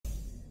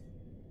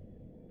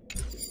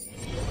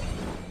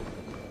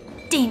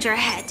Danger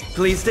ahead.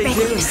 Please stay Brace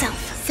tuned.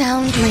 yourself.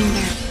 Sound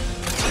linger.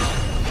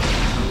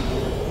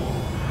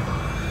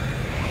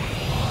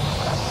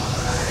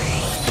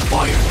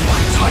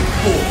 Firefly Type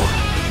 4.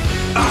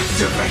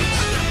 Activate!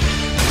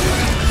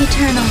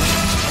 Eternal.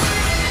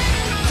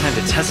 Time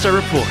to test our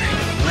rapport.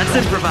 Let's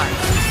improvise.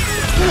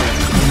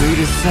 The mood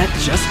is set,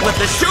 just let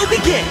the show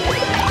begin!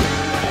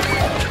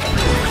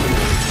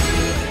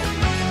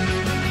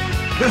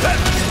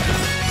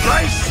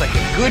 Nice like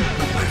a good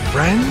my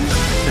friends.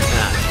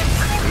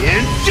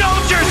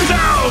 Indulge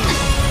yourselves!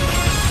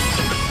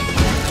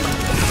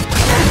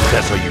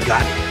 That's all you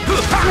got?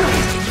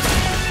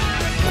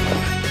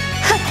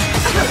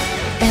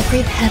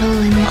 Every petal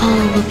and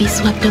all will be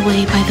swept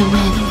away by the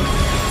wind.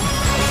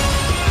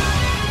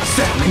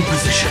 Set in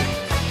position.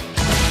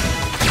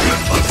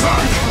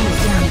 Attack!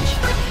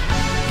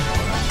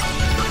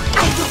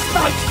 I will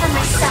fight for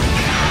myself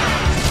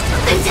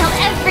until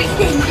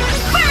everything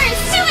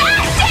burns to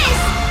ashes!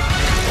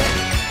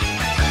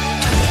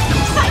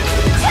 Fight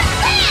to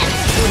live!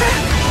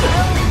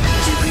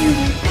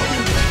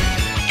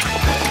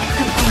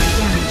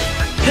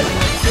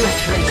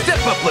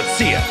 Step up, let's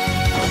see ya!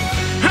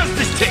 How's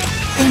this taste?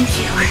 Thank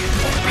you.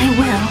 I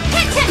will.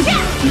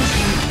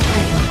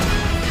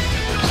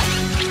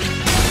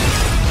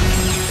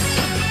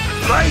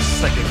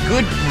 Nice like a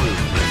good brew,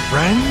 my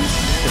friends.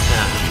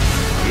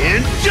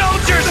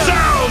 Indulge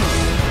yourselves!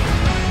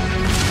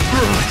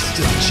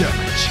 Still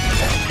challenge.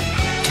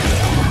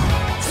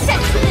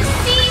 Set to the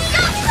seas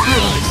of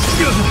flame!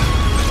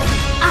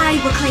 I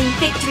will claim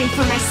victory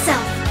for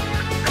myself.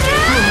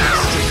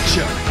 Still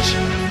challenge.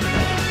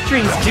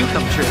 Dreams do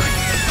come true.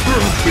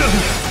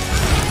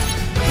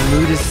 The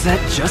mood is set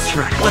just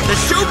right. Let the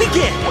show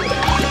begin!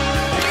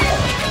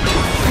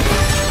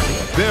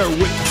 Bear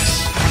witness.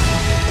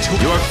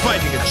 You're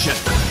fighting a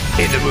gentleman.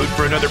 In the mood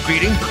for another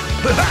beating?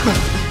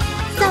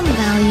 Some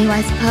value,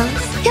 I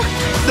suppose.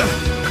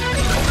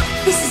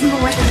 This is more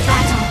than a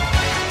battle.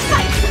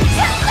 Fight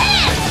to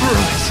live!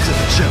 Still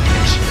a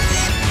challenge.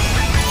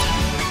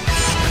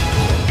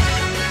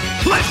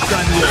 Let's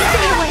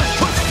unload!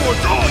 Put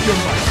forth all your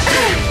might!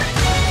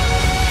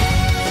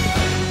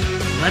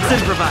 Let's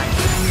improvise.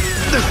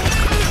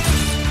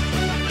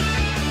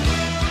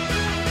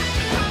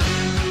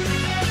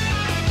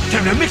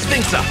 Time to mix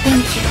things up!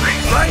 Thank you.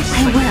 Nice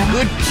I like will. a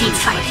good Keep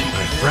fighting.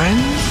 my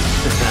friends.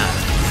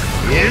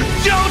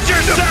 Indulge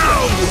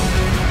yourselves!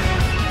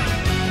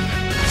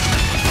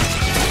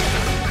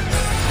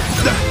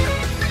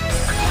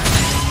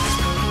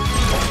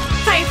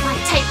 Firefly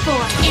Type 4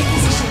 in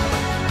position.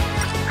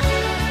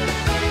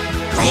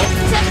 Live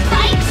to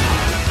fight!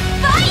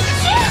 Fight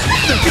to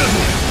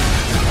live!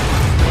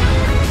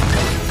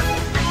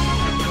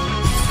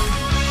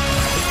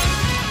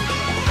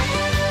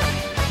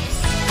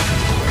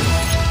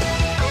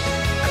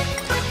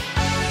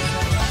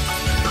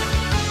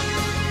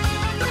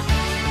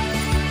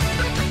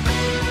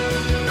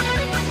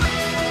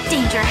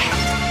 Danger ahead.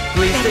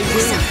 Please stay Brace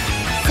tuned. yourself.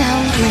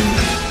 Sound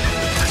linger.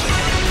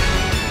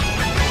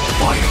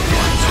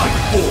 Firefly Type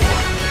 4.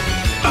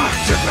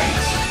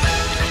 Activate!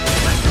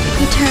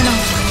 Eternal.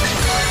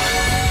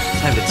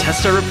 Time to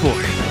test our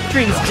rapport.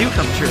 Dreams do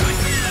come true.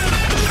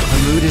 The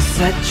mood is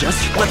set, just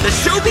let the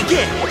show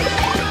begin!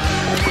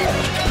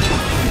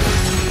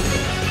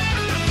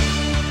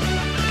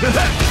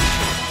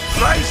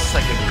 Nice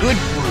like a good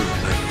brew,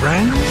 my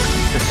friends.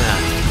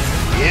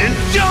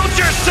 Indulge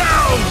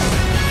yourselves!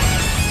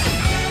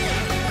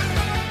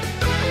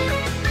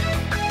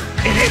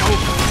 It ain't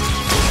over.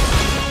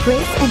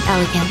 Grace and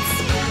elegance.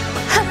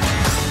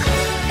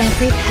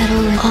 Every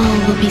petal and all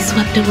will be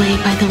swept away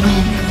by the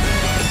wind.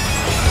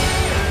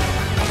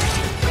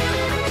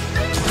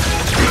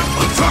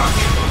 Attack!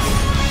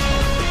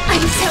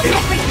 Until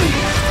everything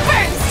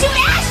burns to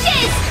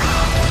ashes!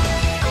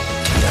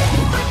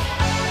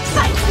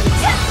 Fight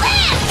to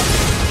live!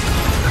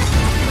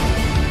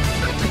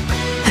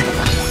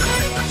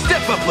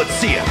 Step up, let's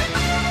see ya!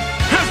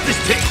 How's this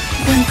taste?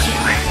 Thank you.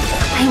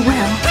 I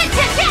will.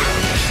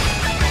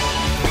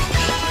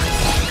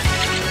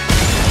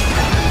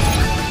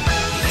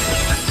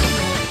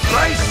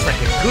 Nice like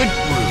a good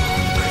brew,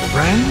 my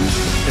friends.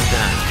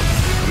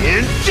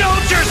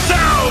 Indulge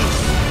yourselves!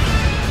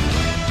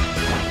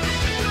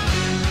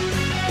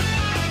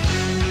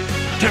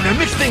 Time to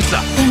mix things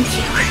up. Thank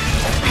you.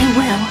 I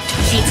will.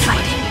 Keep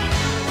fighting.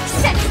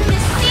 Set to the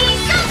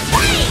seas of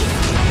flame!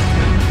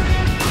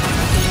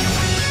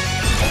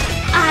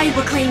 I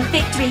will claim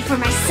victory for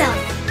myself.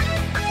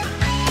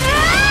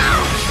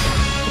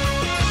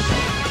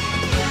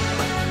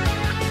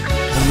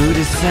 The mood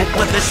is set,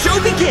 let the show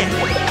begin!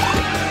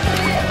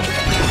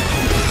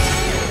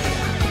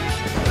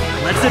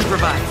 Let's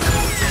improvise.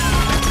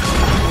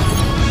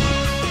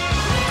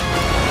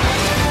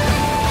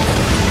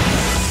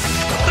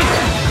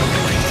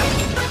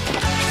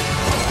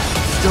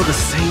 Still the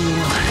same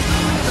one.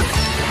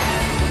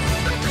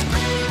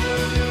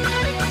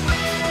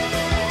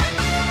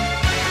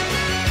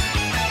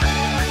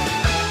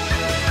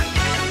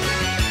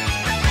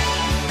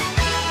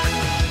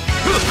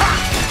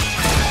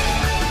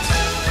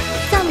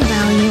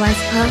 new, I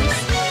suppose?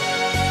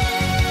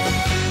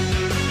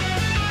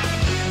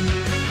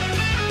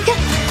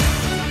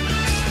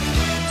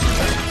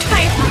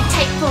 Firefly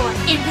Type 4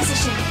 in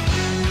position.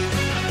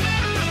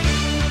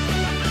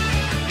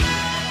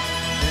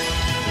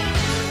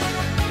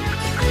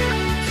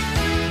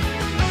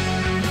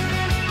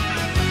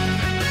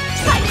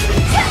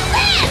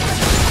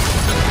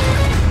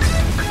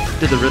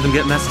 Did the rhythm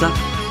get messed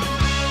up?